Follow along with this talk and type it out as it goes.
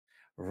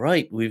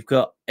Right, we've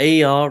got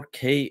AR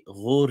K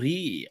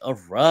Ghauri. All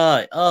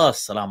right.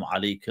 Assalamu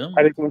alaikum.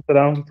 Alaikum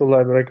assalam wa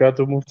rahmatullahi wa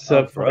barakatuh. Mufti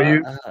All sahab, how are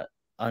you? right.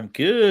 I'm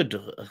good.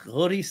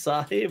 Ghauri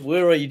Sahib,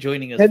 where are you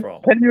joining us Can,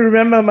 from? can you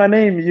remember my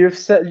name?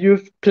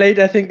 You've played,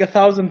 I think,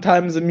 1,000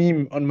 times a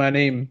meme on my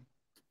name.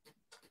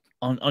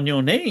 On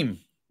your name?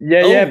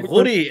 Yeah, Oh, because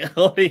Ghauri.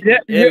 Ghauri. yeah,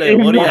 Ele,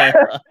 Ghauri hai.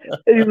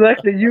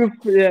 exactly.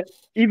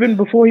 Even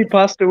before he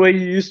passed away,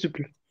 you used to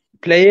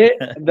play it,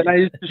 and then I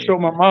used to show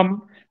my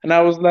mom, and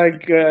I was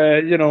like,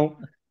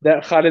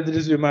 that Khalid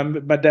Rizvi,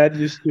 my dad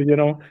used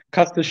to,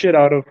 cuss the shit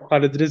out of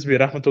Khalid Rizvi,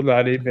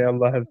 rahmatullah alayhi, may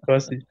Allah have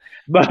mercy.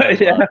 May But Allah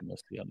yeah, have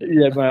mercy on him.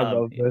 yeah, may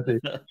Allah have Ameen. mercy.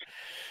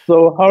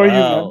 So how are you,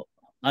 man? Wow.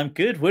 I'm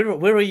good.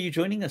 Where are you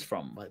joining us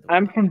from, by the way?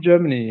 I'm from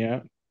Germany,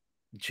 yeah.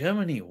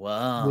 Germany. Yeah,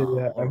 Wow.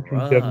 All I'm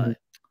from Germany. right.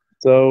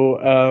 So,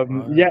 All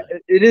yeah,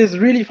 right. it is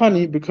really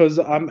funny because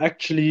I'm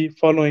actually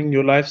following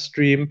your live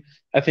stream,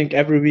 I think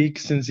every week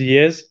since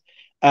years.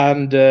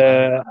 And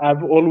Wow.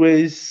 I've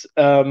always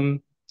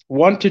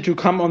wanted to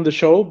come on the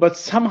show, but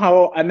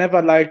somehow I never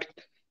got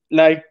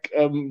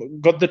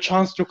the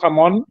chance to come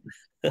on.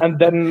 And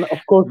then, of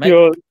course,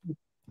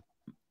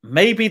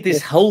 Maybe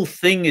this whole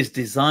thing is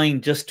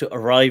designed just to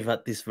arrive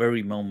at this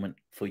very moment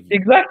for you.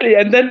 exactly.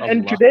 And then Allah.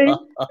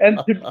 and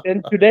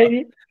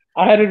today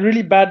I had a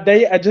really bad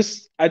day. I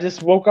just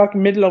woke up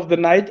middle of the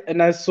night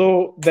and I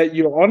saw that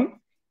you're on,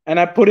 and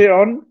I put it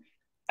on,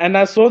 and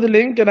I saw the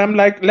link, and I'm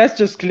like, let's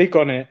just click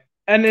on it,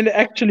 and it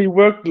actually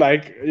worked.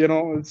 It's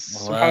Well,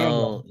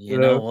 subhanallah, you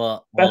know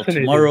what? Well,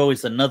 fascinating. tomorrow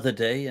is another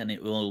day, and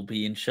it will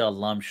be,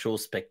 inshallah, I'm sure,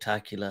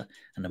 spectacular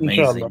and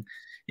Inshallah, amazing.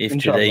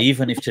 inshallah,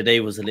 Even if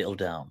today was a little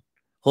down,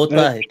 hota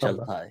hai,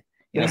 inshallah. chalta hai.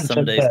 Yeah,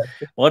 Some days,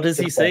 what does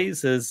he chalta say? He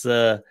says,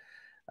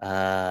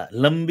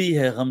 "Lambi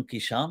hai gham ki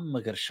sham,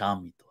 magar sham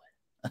hi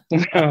to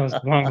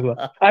Subhanallah.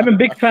 hai." I'm a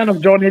big fan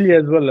of John Hillier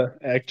as well,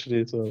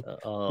 actually. So,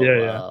 Oh yeah,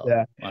 wow,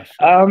 yeah.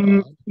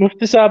 mashallah.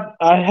 Mufti Saab,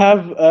 I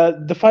have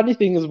the funny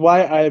thing is why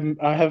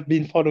I have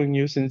been following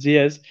you since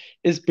years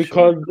is Sure.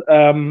 because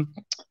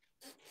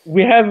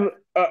we have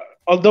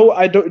although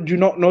I do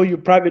not know you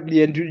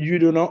privately and you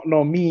do not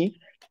know me,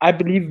 I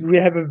believe we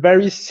have a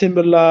very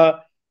similar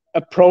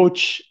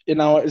approach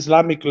in our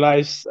Islamic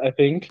lives, I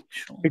think,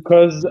 Sure.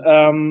 because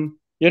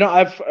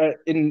I've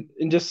in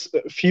just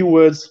a few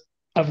words,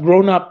 I've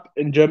grown up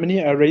in Germany.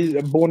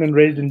 Born and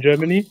raised in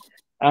Germany,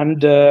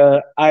 and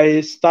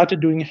I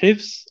started doing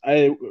hifz.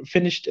 I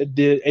finished at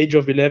the age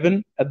of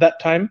 11 at that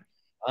time.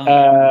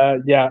 Wow.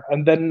 Yeah,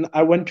 and then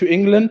I went to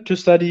England to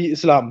study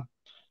Islam.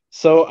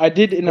 So I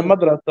did in a Oh,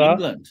 madrasa.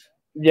 England.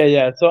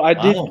 Yeah. So I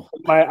did Wow.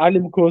 my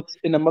alim course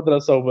in a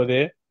madrasa over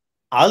there.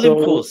 Alim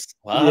So course.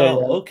 yeah, Wow. yeah.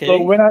 So Okay.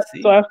 See.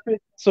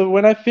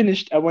 when I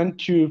finished, I went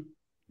to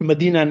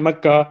Medina and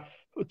Mecca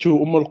to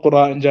Al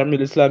Qura and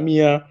Jamia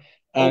Islamia,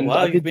 Oh and wow, I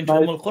you've did been to my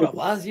Qura.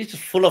 Wow, you're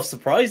just full of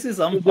surprises.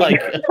 I'm yeah,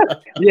 like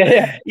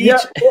yeah.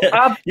 each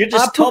आप you're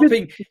just आपको भी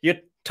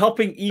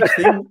topping each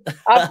thing.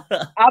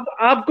 आप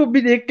आपको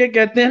भी देख के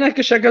कहते हैं ना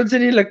कि शक्ल से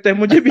नहीं लगता है,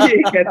 मुझे भी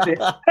यही कहते हैं.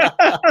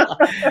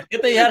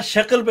 कहते यार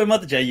शक्ल पे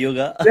मत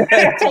जाइएगा.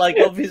 It's like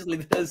obviously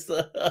there's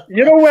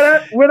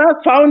when I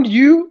found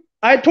you,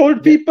 I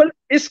told people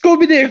इसको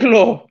भी देख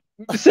लो.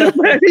 सिर्फ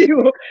मैं नहीं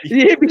हूँ,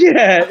 ये भी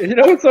है.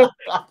 So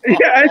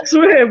yeah, I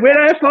swear, when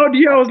I found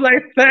you, I was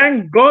like,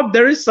 thank God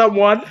there is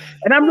someone.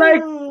 And I'm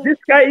like, this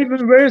guy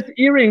even wears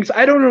earrings.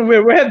 I don't know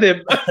where wear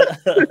them.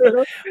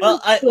 Well,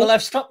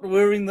 I've stopped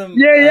wearing them.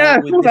 Yeah.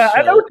 With So this I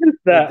show. noticed With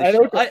that. this I show,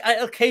 noticed. I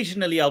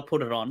occasionally I'll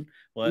put it on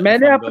if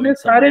मैंने I'm अपने going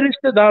सारे somewhere.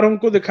 रिश्तेदारों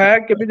को दिखाया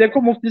कि भी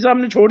देखो मुफ्ती साहब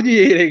ने छोड़ दी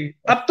यही रहेगी.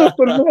 अब तो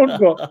सुन लो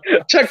उनको,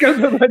 शक्ल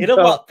पे मत You know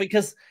जाओ. what?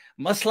 Because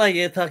masla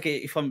ye tha ke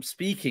if I'm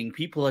speaking,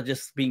 people are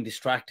just being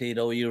distracted.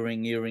 Oh,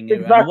 earring.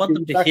 I want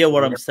them to hear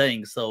what I'm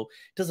saying, so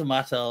it doesn't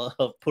matter.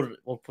 I'll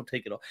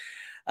take it off.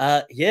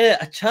 Yeah,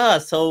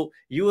 acha. So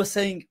you were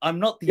saying I'm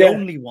not the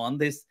only one.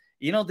 There's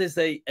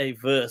a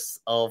verse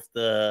of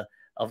the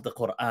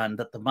Quran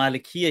that the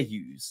Malikiya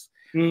use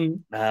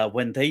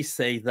when they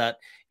say that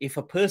if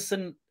a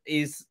person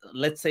is,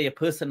 let's say, a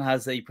person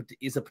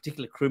is a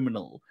particular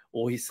criminal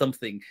or he's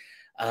something.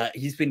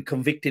 He's been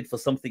convicted for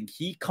something.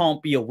 He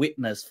can't be a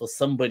witness for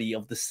somebody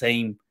of the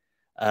same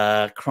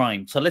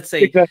crime. So let's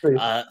say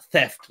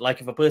theft.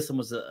 Like if a person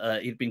was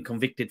he'd been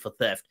convicted for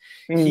theft,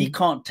 he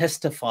can't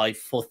testify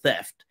for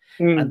theft.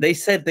 And they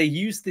said they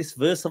used this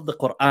verse of the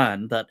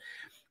Quran that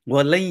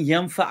وَلَنْ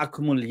يَنْفَعَكُمُ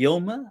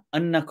الْيَوْمَ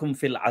أَنَّكُمْ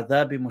فِي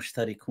الْعَذَابِ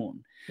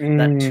مُشْتَرِكُونَ.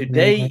 That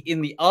today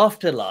in the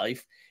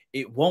afterlife,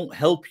 it won't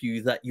help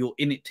you that you're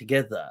in it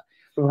together.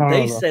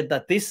 They said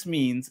that this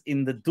means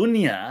in the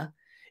dunya,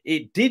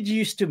 it did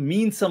used to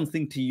mean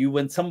something to you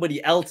when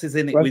somebody else is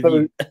in it with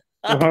you.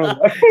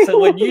 So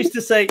when you used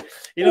to say,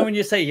 when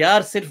you say,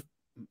 yaar, sirf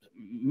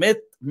मैं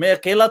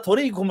अकेला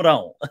थोड़ी घूम रहा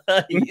हूँ.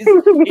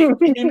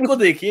 इनको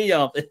देखिए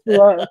यहाँ पे.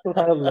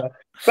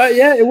 But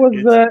yeah, it was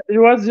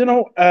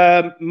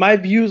my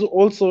views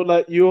also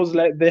like yours,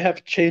 like they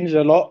have changed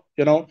a lot,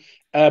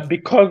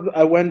 because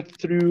I went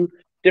through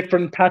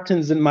different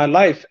patterns in my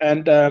life.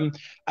 And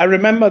I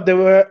remember there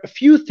were a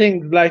few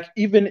things, like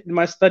even in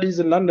my studies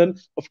in London,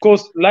 of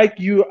course, like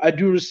you, I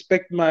do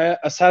respect my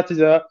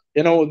asatiza.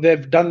 You know,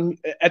 they've done,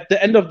 at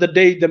the end of the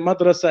day, the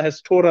madrasa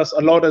has taught us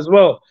a lot as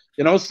well.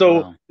 You know,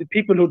 so the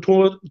people who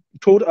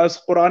taught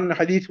us Quran and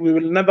Hadith, we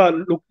will never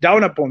look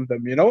down upon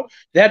them. You know,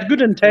 they had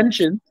good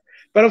intentions,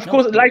 but of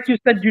course, like you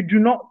said, you do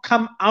not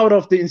come out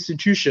of the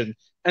institution,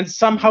 and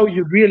somehow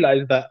you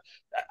realize that.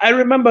 I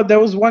remember there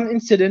was one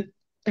incident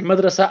in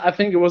madrasa. I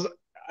think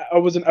I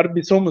was in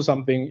Arabi Som or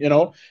something, you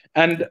know,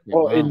 and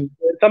or in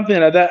something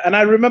like that. And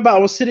I remember I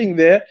was sitting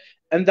there,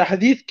 and the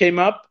hadith came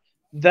up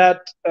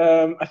that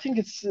I think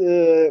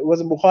was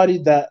in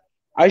Bukhari, that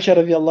Aisha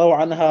radiallahu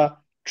anha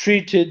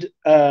treated.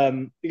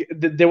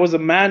 There was a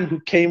man who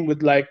came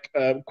with like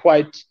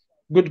quite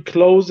good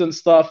clothes and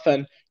stuff,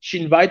 and she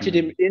invited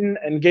him in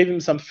and gave him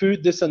some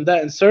food, this and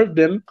that, and served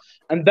him.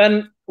 And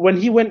then when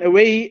he went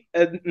away,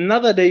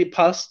 another day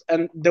passed,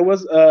 and there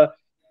was a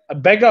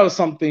beggar or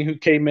something who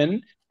came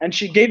in, and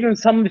she gave him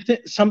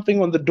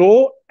something on the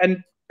door,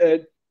 and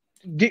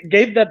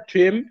gave that to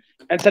him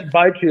and said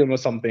bye to him or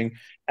something.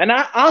 And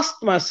I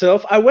asked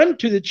myself, I went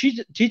to the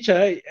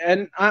teacher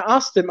and I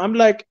asked him, I'm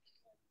like,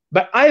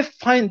 but I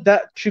find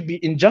that to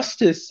be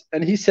injustice.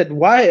 And he said,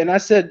 why? And I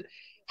said,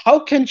 how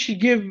can she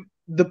give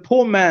the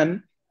poor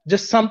man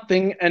just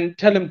something and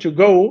tell him to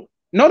go?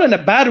 Not in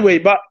a bad way,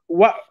 but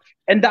what?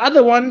 And the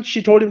other one,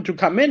 she told him to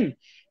come in.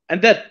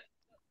 And that,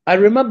 I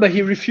remember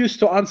he refused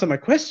to answer my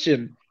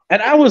question.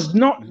 And I was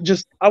not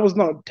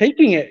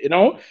taking it, you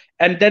know?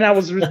 And then I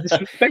was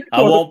disrespectful.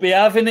 I won't be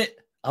having it.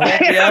 I won't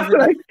be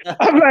having it.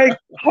 I'm like,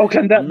 how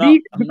can that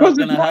be? Because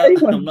it's not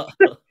anyone.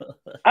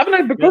 I'm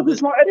like, because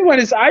it's not anyone,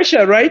 it's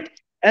Aisha, right?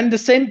 And the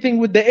same thing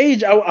with the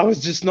age. I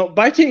was just not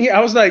biting it.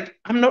 I was like,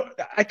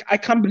 I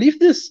can't believe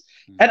this.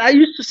 And I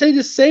used to say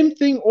the same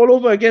thing all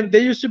over again. They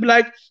used to be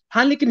like,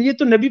 haan, lekin ye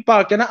to Nabi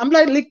Pak. And I'm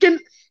like, lekin,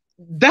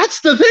 that's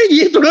the thing,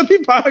 ye to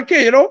Nabi Pak,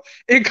 you know?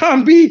 It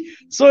can't be.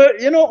 So,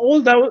 you know,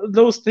 all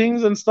those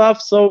things and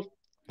stuff. So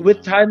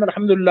with time,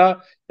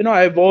 alhamdulillah, you know,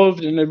 I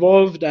evolved,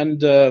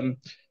 and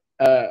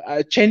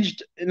I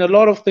changed in a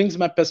lot of things,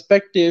 my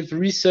perspective,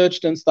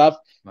 researched and stuff.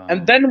 Wow.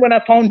 And then when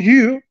I found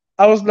you,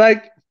 I was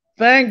like,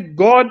 thank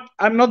God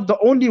I'm not the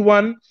only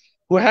one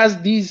who has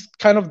these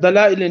kind of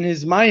dalail in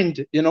his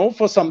mind, you know,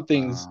 for some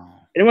things.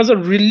 Wow. It was a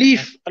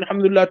relief,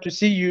 alhamdulillah, to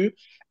see you.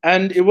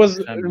 And it was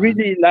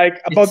really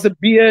like about the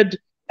beard,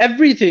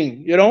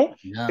 everything, you know.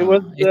 Yeah. It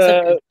was.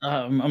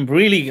 I'm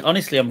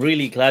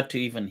really glad to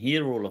even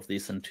hear all of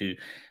this and to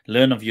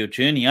learn of your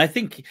journey. I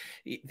think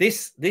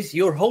this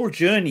your whole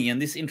journey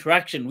and this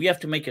interaction, we have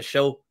to make a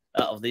show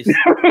out of this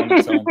on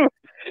its own.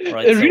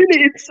 Right,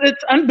 really,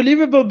 it's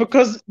unbelievable,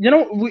 because you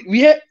know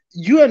we had,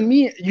 you and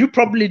me, you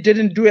probably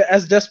didn't do it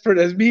as desperate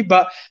as me,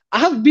 but I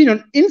have been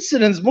on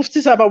incidents.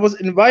 Mufti Sahib, I was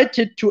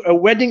invited to a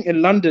wedding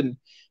in London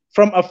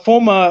from a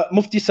former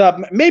Mufti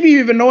Sahib. Maybe you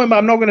even know him, but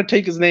I'm not going to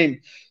take his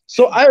name.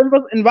 So I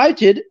was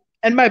invited,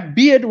 and my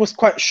beard was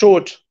quite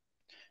short.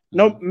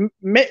 Now,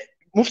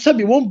 Mufti Sahib,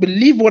 you won't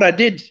believe what I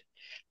did.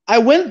 I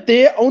went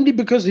there only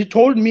because he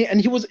told me, and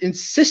he was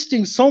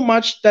insisting so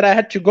much that I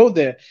had to go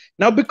there.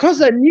 Now,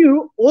 because I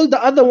knew all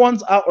the other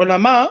ones are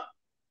ulama,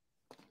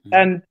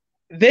 and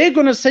they're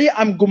going to say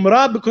I'm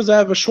gumrah because I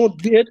have a short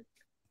beard.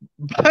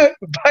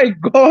 By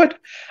God,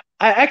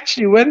 I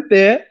actually went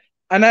there,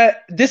 and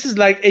this is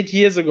like 8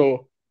 years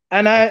ago,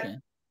 and I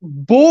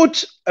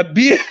bought a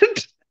beard.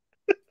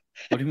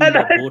 What do you mean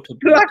by bought a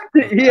beard? Plucked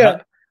it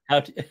here.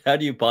 How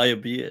do you buy a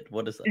beard?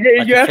 What is that? Yeah,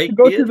 like you have to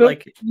go beard? To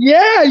the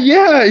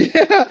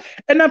yeah.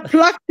 And I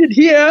plucked it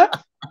here,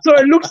 so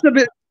it looks a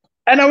bit.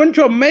 And I went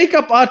to a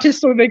makeup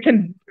artist so they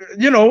can,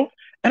 you know.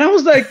 And I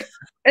was like,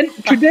 and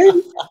today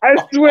I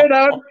swear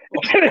down,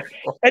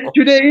 and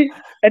today,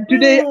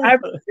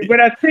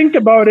 when I think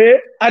about it,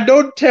 I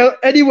don't tell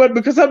anyone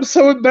because I'm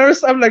so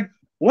embarrassed. I'm like,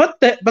 what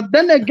the? But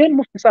then again,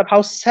 Mufti Sahib,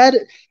 how sad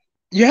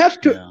you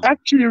have to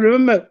actually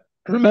remember.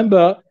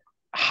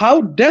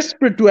 How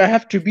desperate do I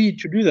have to be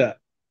to do that?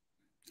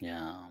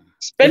 Yeah.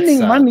 Spending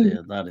money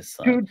that is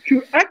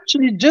to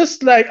actually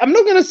just like, I'm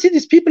not going to see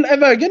these people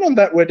ever again on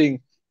that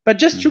wedding, but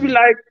just to be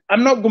like,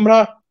 I'm not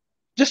gumrah,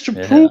 just to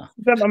prove to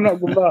them I'm not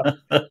gumrah.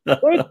 So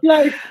it's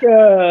like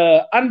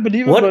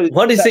unbelievable.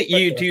 What is it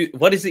you do?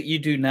 What is it you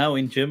do now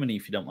in Germany,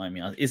 if you don't mind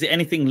me asking? Is it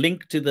anything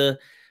linked to the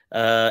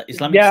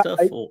Islamic stuff?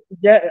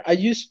 I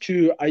used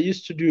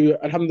to do,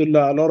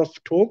 alhamdulillah, a lot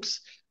of talks.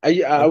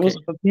 I was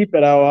a khatib,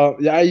 but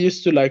I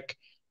used to like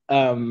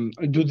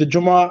do the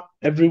Jummah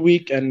every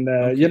week, and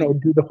you know,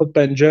 do the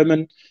khutbah in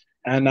German.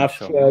 And I've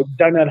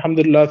done,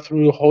 alhamdulillah,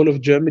 through the whole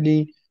of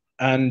Germany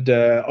and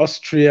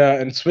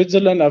Austria and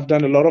Switzerland. I've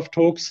done a lot of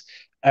talks.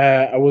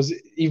 I was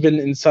even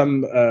in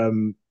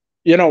some,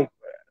 you know,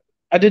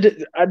 I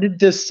did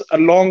this a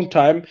long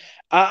time.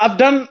 I've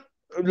done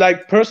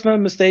like personal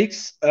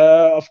mistakes,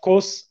 of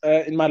course,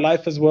 in my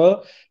life as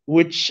well,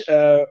 which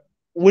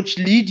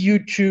lead you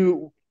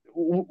to.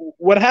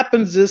 What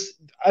happens is,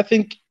 I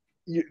think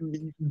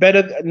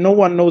no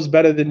one knows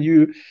better than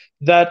you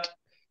that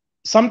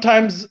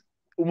sometimes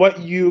what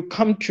you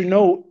come to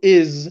know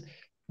is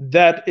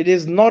that it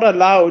is not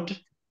allowed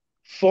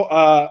for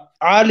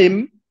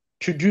alim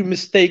to do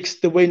mistakes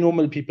the way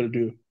normal people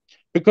do,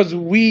 because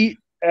we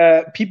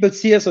people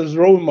see us as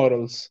role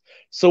models.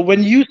 So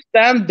when you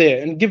stand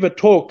there and give a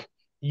talk,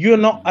 you're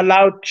not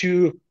allowed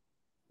to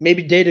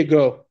maybe date a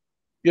girl.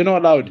 You're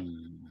not allowed,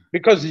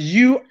 because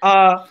you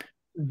are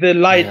the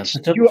light.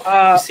 You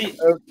are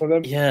for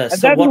them. Yeah. And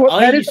So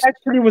that is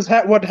actually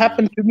what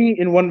happened to me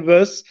in one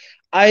verse.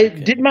 I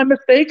did my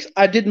mistakes,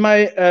 I did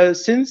my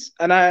sins,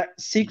 and I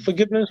seek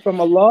forgiveness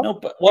from Allah. No,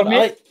 but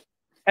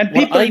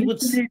people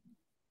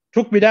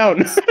took me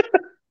down.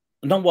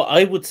 No, what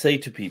I would say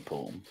to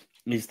people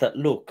is that,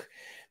 look,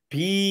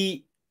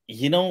 be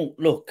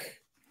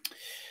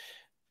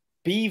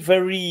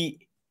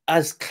very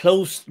as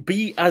close,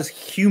 be as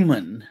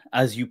human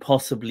as you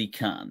possibly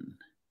can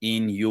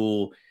in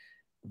your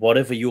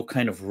whatever your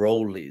kind of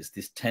role is,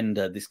 this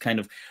tender, this kind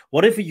of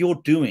whatever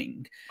you're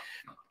doing.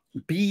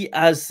 Be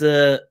as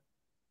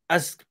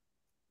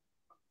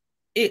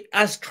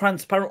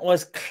transparent or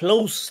as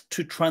close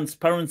to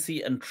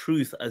transparency and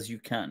truth as you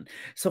can.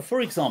 So,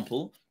 for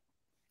example,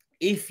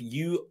 if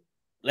you,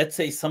 let's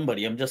say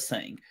somebody, I'm just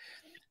saying,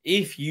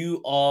 if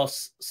you are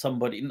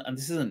somebody, and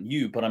this isn't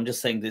you, but I'm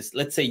just saying this,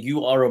 let's say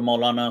you are a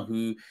Maulana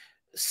who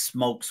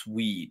smokes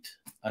weed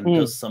and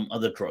does some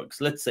other drugs,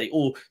 let's say,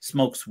 or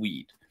smokes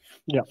weed.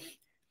 Yeah.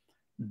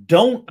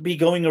 Don't be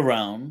going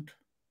around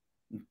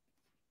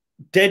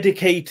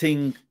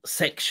dedicating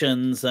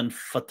sections and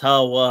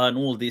fatwa and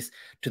all this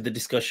to the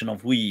discussion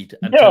of weed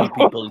and telling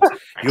people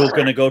you're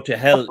going to go to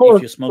hell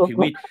if you're smoking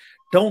weed.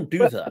 Don't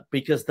do that,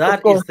 because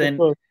that is then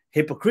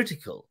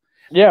hypocritical.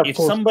 Yeah. If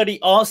somebody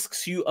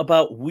asks you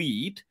about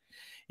weed,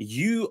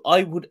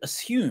 I would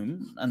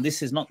assume, and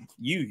this is not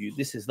you,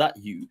 this is that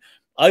you,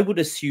 I would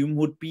assume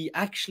would be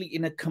actually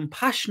in a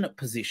compassionate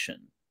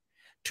position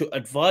to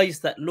advise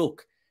that,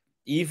 look,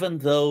 even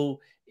though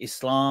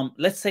Islam,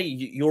 let's say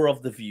you're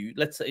of the view,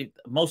 let's say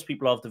most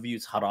people are of the view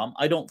it's haram.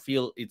 I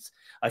feel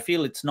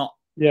it's not,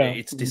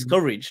 it's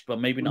discouraged, but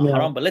maybe not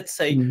haram. But let's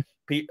say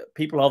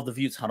people are of the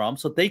view it's haram.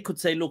 So they could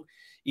say, look,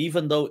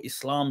 even though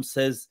Islam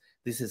says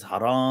this is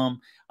haram,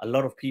 a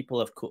lot of people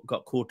have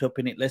got caught up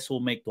in it. Let's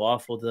all make dua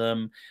for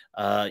them,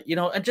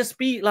 and just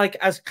be like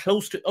as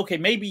close to, okay,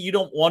 maybe you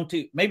don't want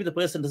to, maybe the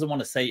person doesn't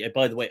want to say,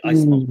 by the way, I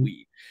smoke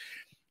weed,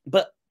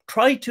 but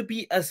try to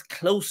be as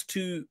close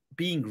to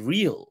being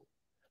real.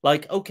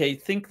 Like, okay,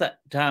 think that,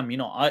 damn,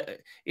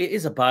 it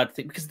is a bad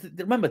thing, because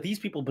remember, these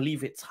people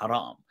believe it's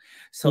haram.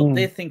 So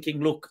they're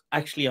thinking, look,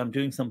 actually, I'm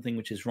doing something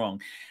which is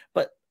wrong.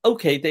 But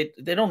okay,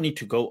 they don't need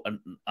to go, and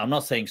I'm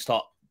not saying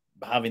start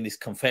having this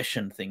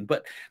confession thing,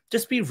 but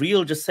just be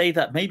real. Just say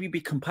that, maybe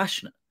be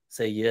compassionate.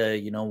 Say, yeah,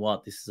 you know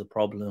what, this is a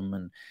problem,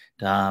 and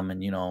damn,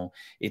 and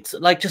it's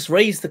like, just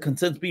raise the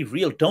concerns, be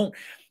real. Don't.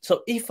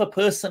 So if a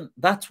person,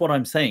 that's what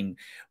I'm saying,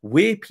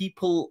 where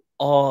people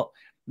are,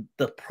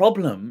 the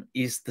problem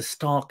is the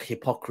stark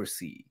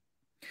hypocrisy.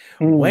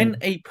 When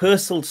a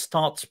person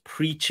starts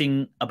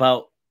preaching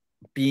about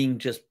being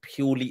just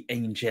purely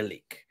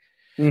angelic,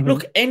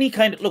 look, any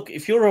kind of, look,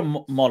 if you're a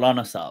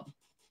Maulana Sahib,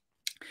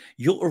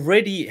 you're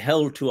already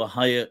held to a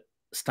higher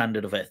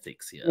standard of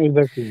ethics here.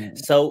 Exactly.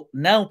 So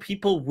now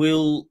people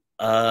will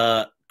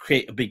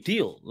create a big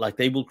deal. Like,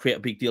 they will create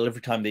a big deal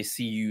every time they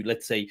see you,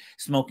 let's say,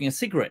 smoking a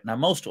cigarette. Now,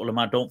 most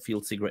ulama don't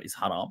feel cigarette is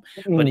haram,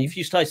 but if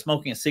you start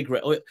smoking a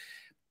cigarette,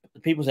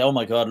 people say, oh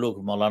my God, look,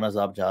 Maulana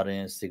Sahib ja rahe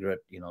hain, cigarette,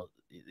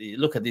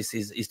 look at this,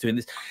 he's doing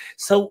this.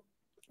 So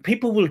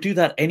people will do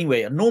that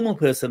anyway. A normal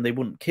person, they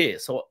wouldn't care.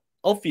 So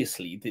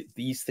obviously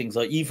these things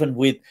are, even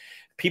with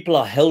people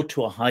are held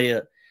to a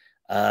higher,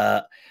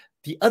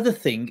 the other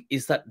thing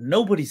is that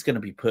nobody's going to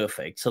be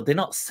perfect. So they're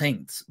not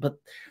saints. But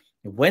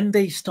when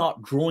they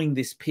start drawing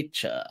this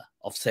picture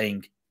of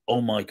saying,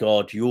 oh my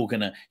God, you're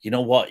going to, you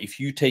know what, if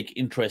you take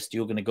interest,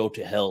 you're going to go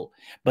to hell.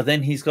 But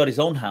then he's got his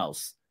own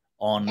house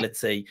on, let's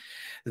say,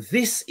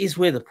 this is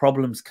where the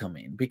problems come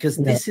in, because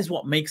this is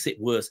what makes it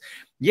worse.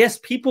 Yes,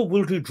 people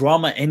will do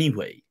drama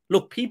anyway.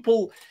 Look,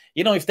 people,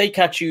 if they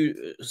catch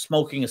you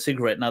smoking a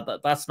cigarette, now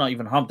that's not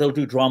even harm, they'll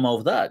do drama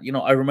over that.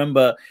 I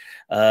remember,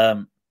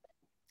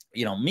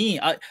 me,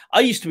 I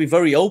used to be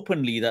very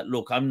openly that,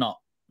 look, I'm not,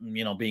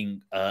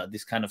 being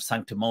this kind of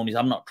sanctimonious.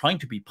 I'm not trying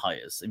to be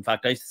pious. In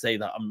fact, I used to say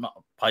that I'm not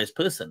a pious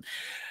person.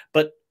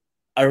 But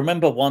I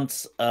remember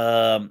once,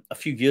 a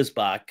few years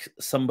back,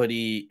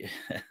 somebody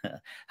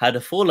had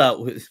a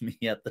fallout with me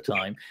at the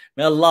time.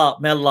 May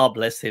Allah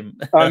bless him.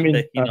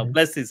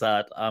 Bless his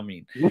heart. I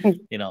mean,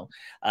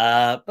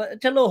 but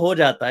chalo ho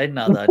jata hai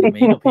nadani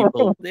mein.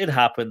 People, it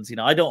happens.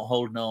 I don't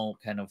hold no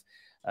kind of,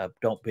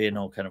 don't bear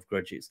no kind of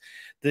grudges.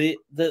 The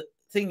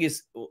thing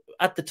is,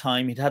 at the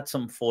time, he'd had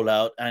some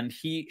fallout, and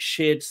he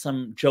shared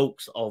some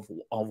jokes of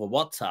a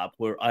WhatsApp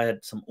where I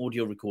had some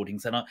audio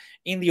recordings, and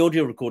in the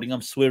audio recording,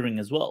 I'm swearing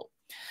as well.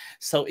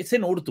 So it's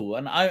in Urdu,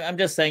 and I'm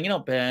just saying,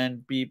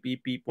 ban, beep,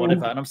 beep, beep,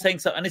 whatever. And I'm saying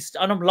so, and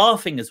I'm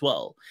laughing as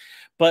well.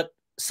 But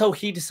so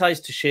he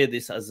decides to share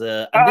this as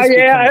a. I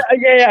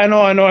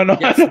know.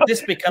 Yeah, so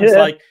this becomes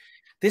like,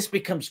 this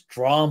becomes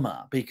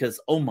drama because,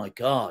 oh my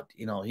God,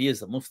 you know,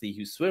 here's a Mufti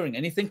who's swearing.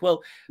 And you think,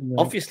 well,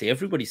 obviously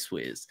everybody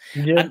swears.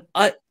 And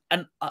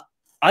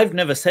I've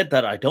never said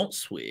that I don't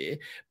swear,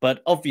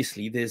 but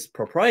obviously there's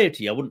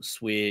propriety. I wouldn't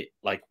swear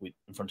like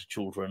in front of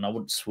children. I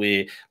wouldn't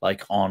swear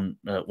like on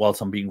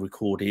whilst I'm being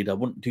recorded. I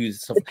wouldn't do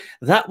stuff.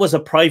 That was a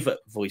private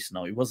voice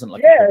note. It wasn't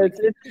like a public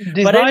thing. It's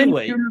designed but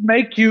anyway,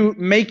 to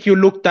make you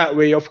look that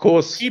way, of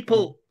course.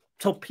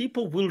 So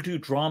people will do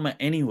drama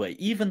anyway,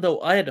 even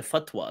though I had a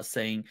fatwa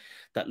saying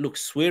that, look,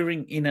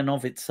 swearing in and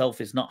of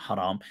itself is not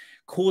haram.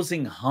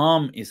 Causing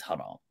harm is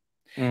haram.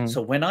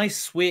 So when I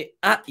swear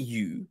at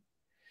you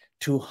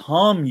to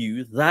harm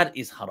you, that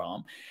is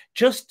haram.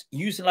 Just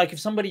using, like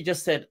if somebody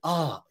just said,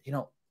 you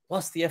know,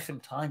 what's the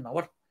effing time?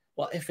 What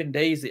effing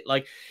day is it?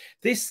 Like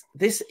this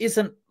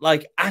isn't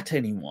like at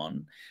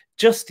anyone.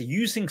 Just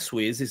using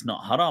swears is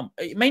not haram.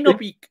 It may not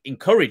be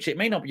encouraged. It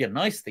may not be a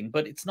nice thing,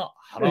 but it's not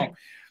haram.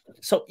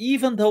 So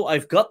even though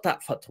I've got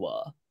that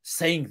fatwa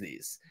saying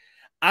this,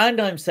 and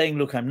I'm saying,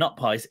 look, I'm not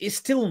pious, it's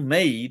still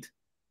made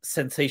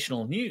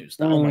sensational news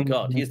that, oh my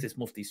God, here's this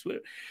Mufti swear.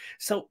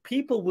 So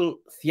people will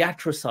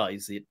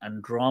theatricize it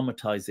and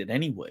dramatize it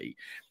anyway.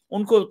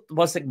 Unko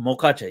was like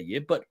moka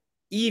chahiye, but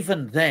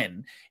even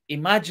then,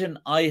 imagine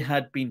I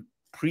had been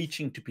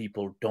preaching to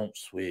people, don't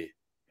swear.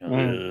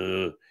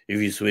 If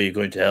you swear, you're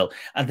going to hell.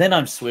 And then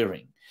I'm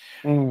swearing.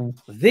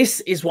 This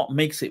is what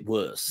makes it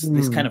worse.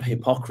 This kind of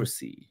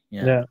hypocrisy.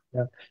 But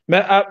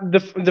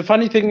the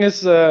funny thing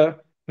is, you know,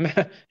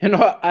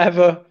 I have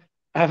a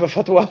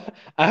fatwa.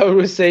 I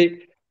always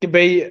say,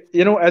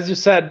 you know, as you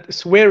said,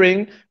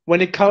 swearing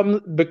when it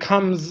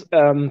becomes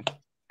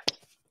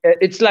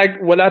it's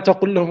like wala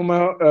taqul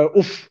lahuma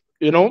uff,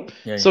 you know.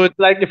 So it's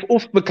like if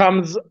uff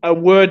becomes a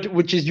word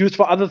which is used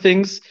for other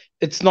things,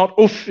 it's not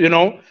uff, you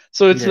know.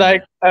 So it's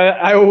like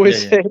I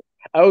always say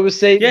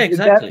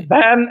exactly.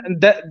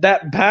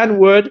 that ban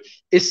word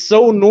is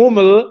so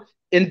normal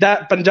in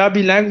that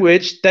Punjabi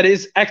language that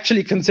is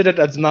actually considered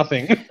as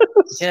nothing.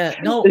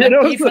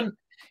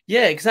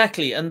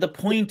 Exactly. And the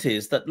point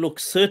is that, look,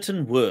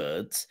 certain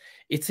words,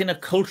 it's in a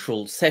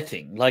cultural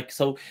setting. Like,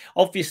 so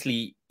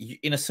obviously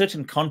in a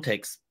certain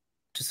context,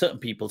 to certain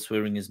people,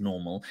 swearing is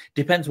normal.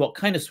 Depends what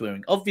kind of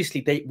swearing.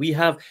 Obviously, we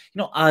have, you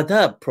know,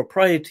 adab,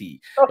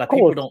 propriety. Like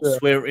people don't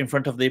swear in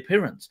front of their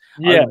parents.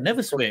 I would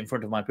never swear in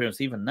front of my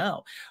parents, even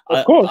now.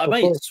 I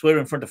might swear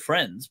in front of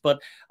friends,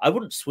 but I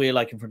wouldn't swear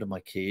like in front of my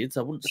kids.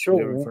 I wouldn't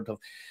swear in front of.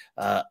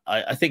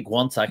 I think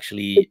once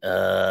actually,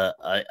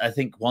 I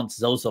think once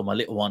Zozo, my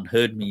little one,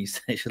 heard me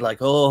say, she's like,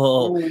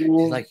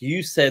 she's like,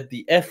 you said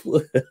the F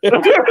word.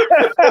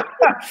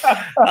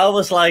 I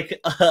was like,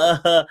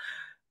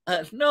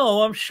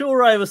 no, I'm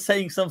sure I was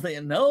saying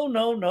something. No,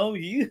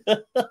 you.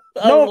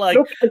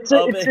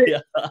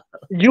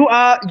 You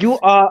are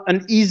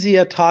an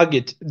easier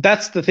target.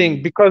 That's the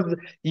thing, because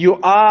you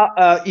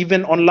are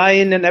even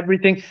online and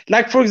everything.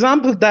 Like, for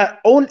example,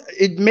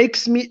 it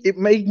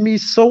made me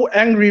so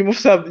angry,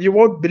 Mufti. You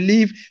won't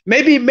believe.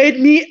 Maybe it made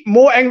me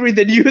more angry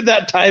than you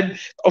that time.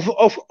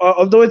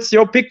 Although it's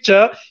your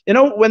picture, you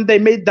know, when they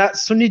made that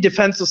Sunni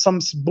defense of some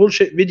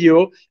bullshit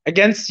video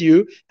against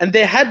you, and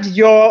they had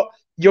your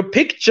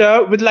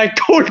picture with like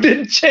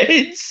golden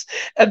chains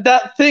and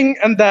that thing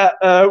and that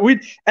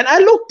and I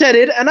looked at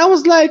it and I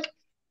was like,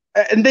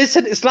 and they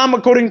said Islam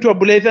according to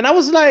Abu Layth, and I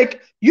was like,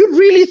 you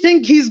really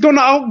think he's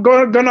gonna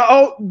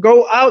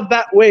go out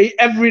that way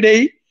every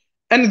day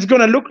and it's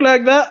gonna look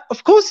like that?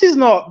 Of course he's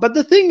not. But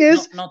the thing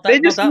is,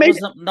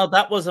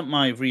 that wasn't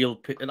my real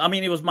picture. I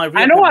mean, it was my real.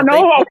 I know.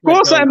 Of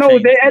course, I know.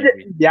 They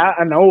edit. Yeah,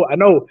 I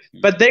know.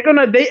 But they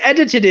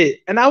edited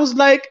it, and I was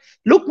like,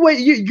 look, what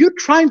you're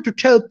trying to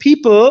tell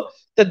people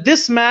that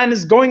this man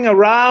is going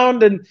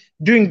around and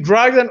doing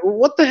drugs, and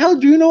what the hell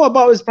do you know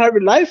about his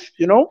private life?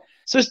 You know.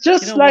 So it's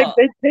just they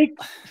take.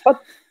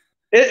 What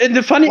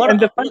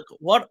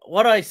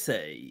I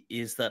say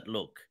is that,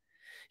 look,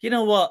 you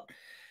know what?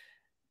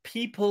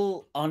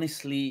 People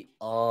honestly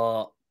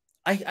are,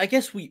 I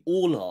guess we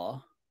all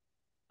are,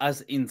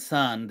 as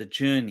insan, the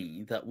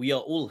journey that we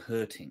are all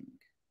hurting,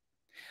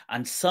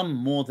 and some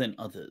more than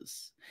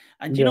others.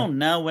 And you know,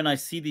 now when I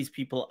see these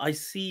people, I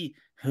see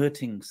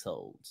hurting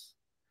souls.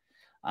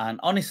 And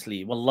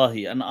honestly,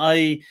 wallahi, and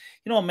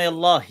may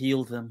Allah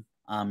heal them.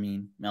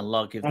 Ameen. May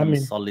Allah give them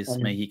solace.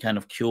 May He kind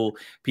of cure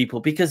people.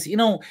 Because, you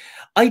know,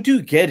 I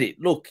do get it.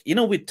 Look, you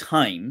know, with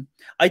time,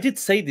 I did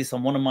say this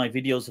on one of my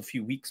videos a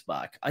few weeks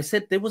back. I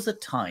said there was a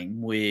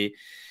time where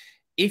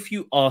if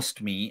you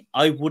asked me,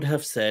 I would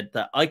have said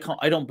that I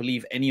don't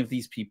believe any of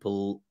these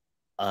people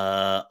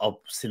are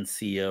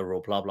sincere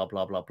or blah, blah,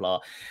 blah, blah,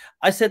 blah.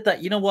 I said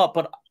that, you know what,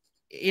 but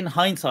in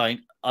hindsight,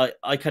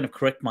 I kind of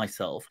correct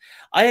myself.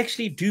 I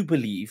actually do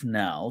believe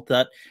now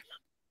that,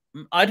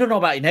 I don't know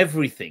about in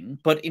everything,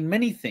 but in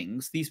many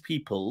things, these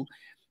people,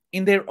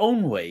 in their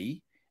own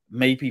way,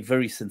 may be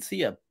very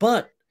sincere.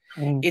 But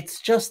it's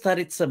just that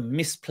it's a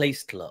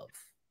misplaced love.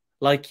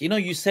 Like, you know,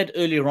 you said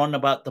earlier on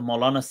about the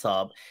Maulana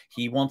Saab,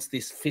 he wants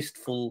this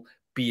fistful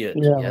beard,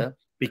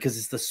 because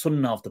it's the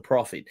sunnah of the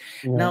Prophet.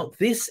 Yeah. Now,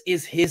 this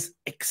is his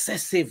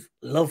excessive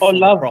love for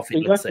the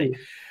Prophet, let's say.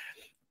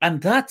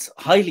 And that's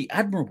highly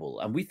admirable.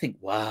 And we think,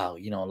 wow,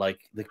 you know, like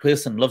the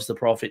person loves the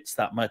Prophets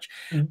that much.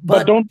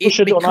 But don't push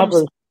it on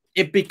others.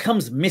 It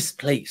becomes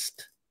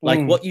misplaced.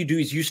 Like what you do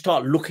is you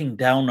start looking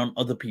down on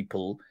other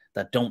people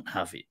that don't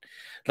have it.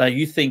 Like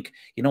you think,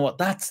 you know what,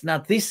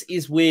 this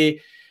is where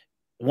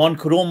one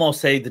could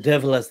almost say the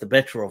devil has the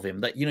better of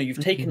him. That, you know, you've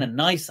taken a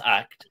nice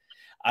act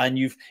and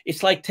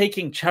it's like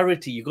taking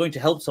charity. You're going to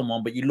help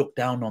someone, but you look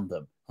down on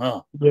them.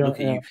 Oh, look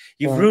at you.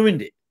 You've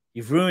ruined it.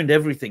 You've ruined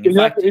everything. In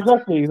fact, you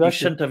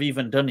shouldn't have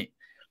even done it.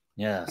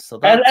 Yeah. So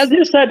that's... as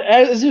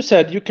you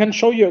said, you can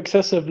show your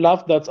excessive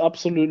love. That's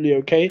absolutely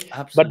okay.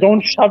 Absolutely. But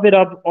don't shove it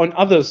up on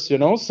others. You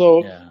know.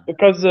 So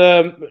because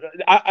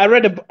I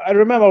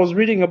remember I was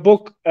reading a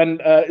book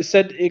and it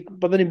said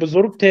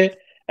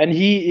and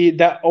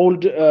that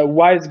old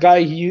wise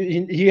guy,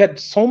 he had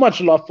so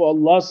much love for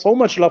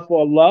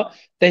Allah,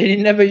 that he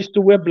never used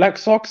to wear black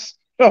socks.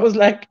 I was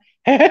like,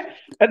 and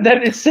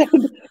then it said.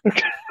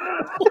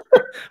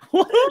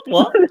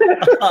 What?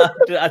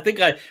 I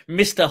think I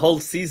missed a whole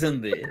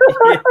season there.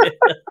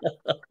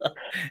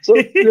 So,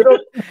 you know,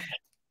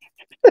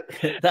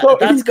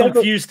 that's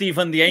confused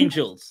even the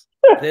angels.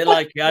 They're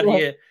like, yaar,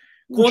 ye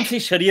kaun si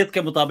shariat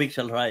ke mutabik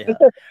chal raha hai yaar?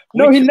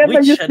 No, he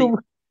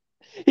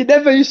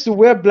never used to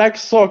wear black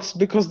socks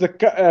because the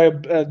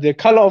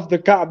color of the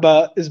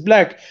Kaaba is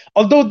black.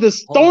 Although the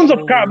stones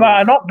of Kaaba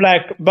are not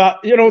black, but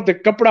you know the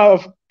kapda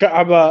of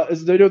Kaaba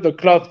is the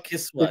cloth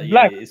is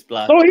black. It's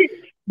black. So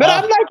but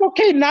I'm like,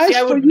 okay, nice. See,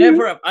 I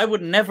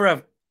would never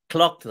have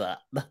clocked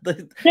that.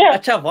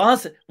 Acha,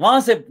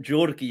 wahan se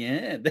jod kiye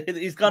hain.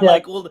 He's got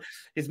like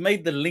he's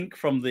made the link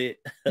from the.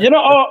 You know,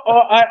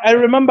 I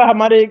remember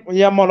Hamare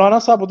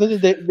Maulana Sahab,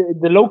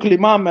 the local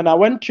imam, and I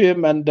went to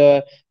him, and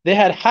they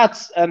had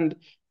hats, and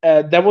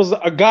there was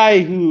a guy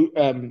who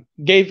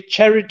gave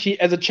charity.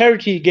 As a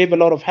charity, he gave a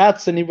lot of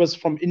hats, and he was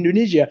from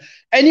Indonesia.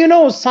 And you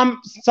know,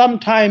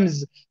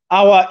 sometimes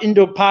our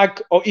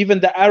Indo-Pak or even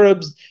the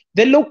Arabs,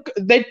 they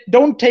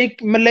don't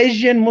take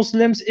Malaysian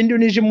Muslims,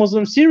 Indonesian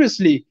Muslims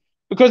seriously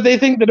because they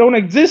think they don't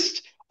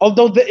exist.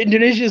 Although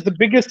Indonesia is the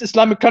biggest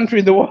Islamic country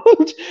in the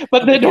world,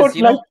 but they don't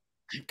like.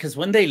 Because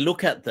when they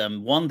look at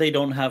them, one, they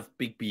don't have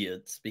big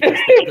beards because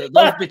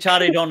those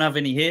bichare don't have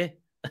any hair.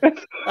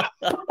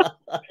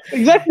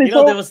 Exactly. You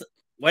know,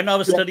 when I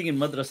was studying in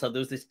madrasa, there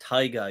was this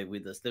Thai guy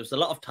with us. There was a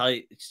lot of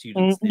Thai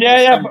students.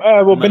 There's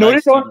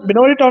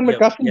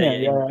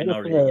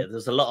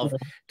a lot of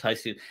Thai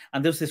students,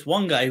 and there was this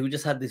one guy who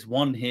just had this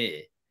one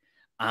hair,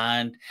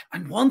 and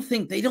one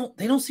thing, they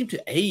don't seem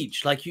to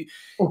age. Like if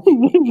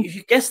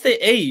you guess their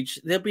age,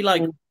 they'll be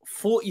like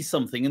 40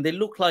 something, and they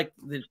look like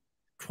they're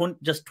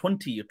just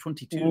 20 or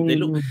 22. They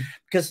look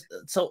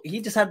so he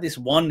just had this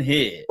one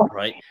hair,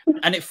 right,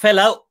 and it fell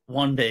out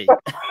one day.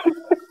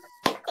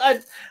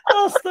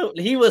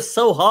 He was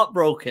so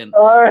heartbroken.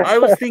 I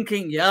was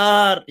thinking,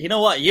 yaar, you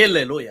know what? Ye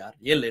le lo, yaar.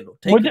 Ye le lo.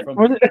 Take it from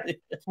me.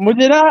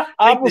 Mujhe na,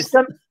 aap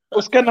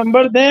uska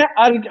number de.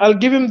 I'll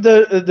give him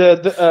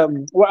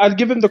I'll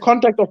give him the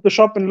contact of the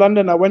shop in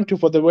London I went to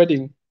for the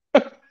wedding.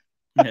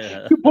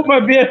 To put my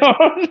beard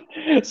on.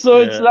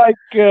 So it's like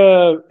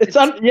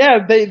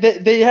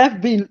they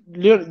have been,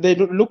 they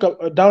look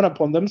down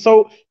upon them.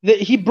 So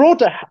he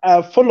brought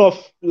a full of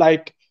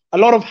like a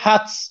lot of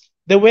hats.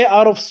 They were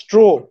out of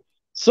straw.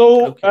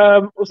 So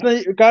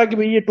usne kaha ki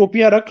bhai ye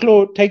topiyan rakh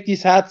lo, take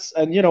these hats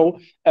and you know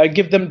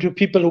give them to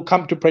people who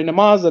come to pray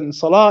namaz and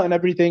salah and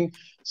everything.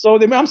 So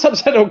the Imam Sahib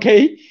said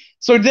okay.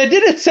 So they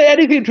didn't say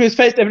anything to his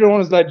face. Everyone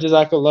was like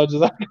Jazakallah,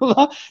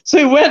 Jazakallah. So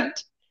he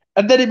went,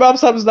 and then Imam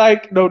Sahib was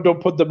like, no,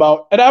 don't put them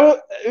out.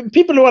 And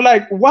people were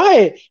like,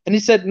 why? And he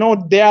said, no,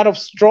 they're out of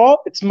straw.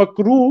 It's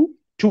makruh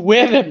to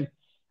wear them.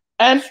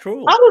 And I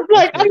was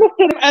like, I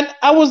looked at him, and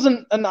I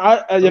wasn't, and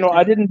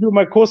I didn't do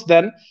my course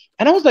then.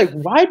 And I was like,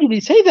 why did he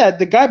say that?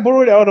 The guy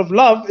borrowed it out of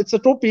love. It's a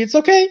topi. It's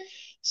okay.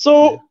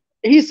 So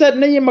he said,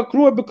 nahi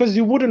makruh, because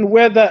you wouldn't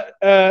wear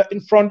that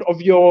in front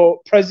of your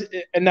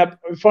in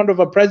front of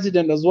a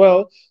president as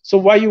well. So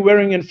why are you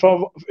wearing in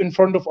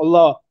front of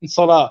Allah in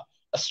salah?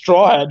 A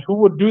straw hat, who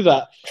would do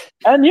that?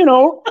 And you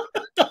know,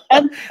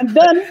 and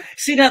then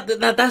see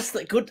that's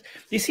the good.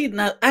 You see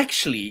now,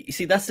 actually, you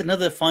see that's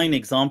another fine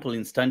example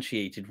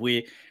instantiated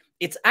where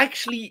it's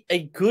actually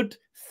a good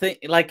thing.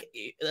 Like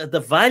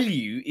the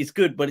value is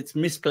good, but it's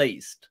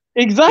misplaced.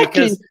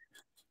 Exactly,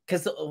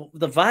 because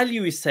the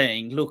value is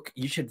saying, look,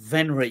 you should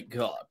venerate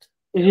God.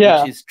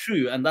 Yeah, which is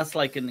true, and that's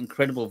like an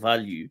incredible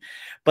value.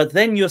 But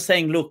then you're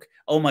saying, look,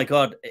 oh my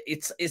God,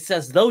 it's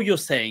as though you're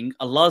saying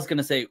Allah's going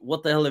to say,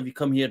 what the hell have you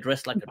come here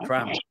dressed like a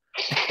tramp?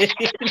 This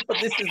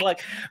is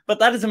like, but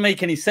that doesn't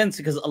make any sense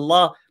because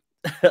Allah,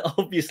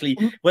 obviously,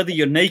 whether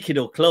you're naked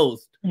or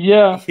clothed,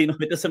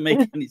 it doesn't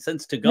make any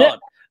sense to God.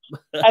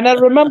 And I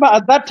remember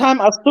at that time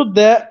I stood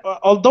there,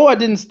 although I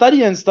didn't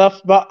study and stuff,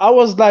 but I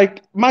was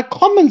like, my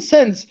common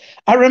sense.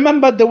 I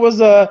remember there was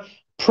a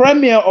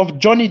premiere of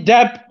Johnny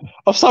Depp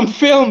of some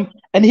film,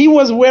 and he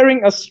was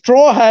wearing a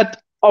straw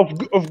hat of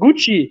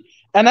Gucci.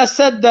 And I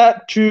said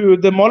that to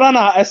the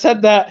Maulana. I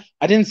said that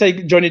I didn't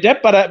say Johnny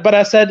Depp, but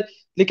I said,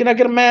 लेकिन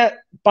अगर मैं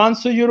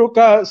 500 euro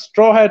का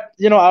straw hat,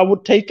 you know, I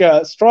would take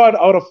a straw hat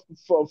out of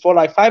for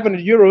like 500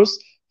 euros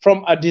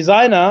from a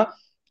designer.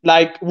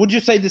 Like, would you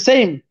say the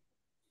same?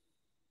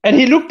 And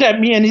he looked at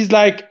me and he's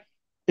like,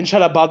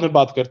 Inshallah, baad mein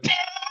baat karte.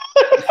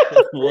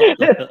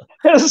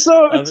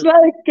 So it's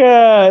like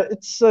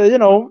you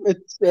know,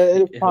 it's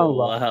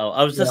wow.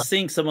 I was just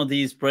seeing some of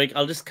these break.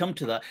 I'll just come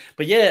to that.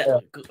 But yeah,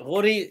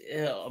 Ghauri,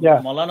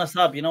 Maulana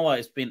Saab, you know what?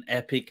 It's been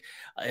epic.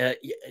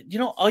 You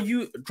know,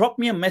 drop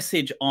me a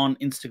message on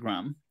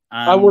Instagram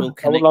and we'll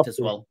connect as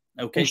well.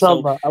 Okay,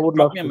 Inshallah, so I would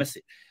drop me a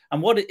message.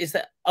 And what is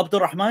that?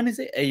 Abdurrahman, is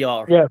it?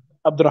 AR? Yeah,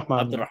 Abdurrahman.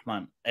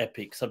 Abdurrahman,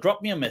 epic. So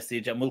drop me a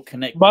message and we'll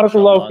connect.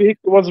 Barakallahu feek.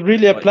 It was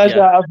really a pleasure.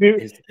 Yeah,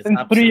 in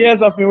 3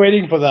 years, I've been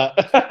waiting for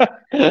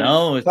that.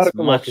 No, it's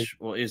much.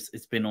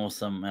 It's been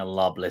awesome.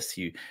 Allah bless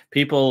you,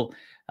 people.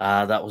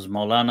 That was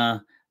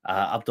Maulana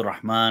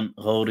Abdurrahman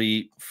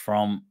Ghauri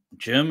from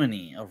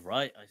Germany. All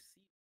right.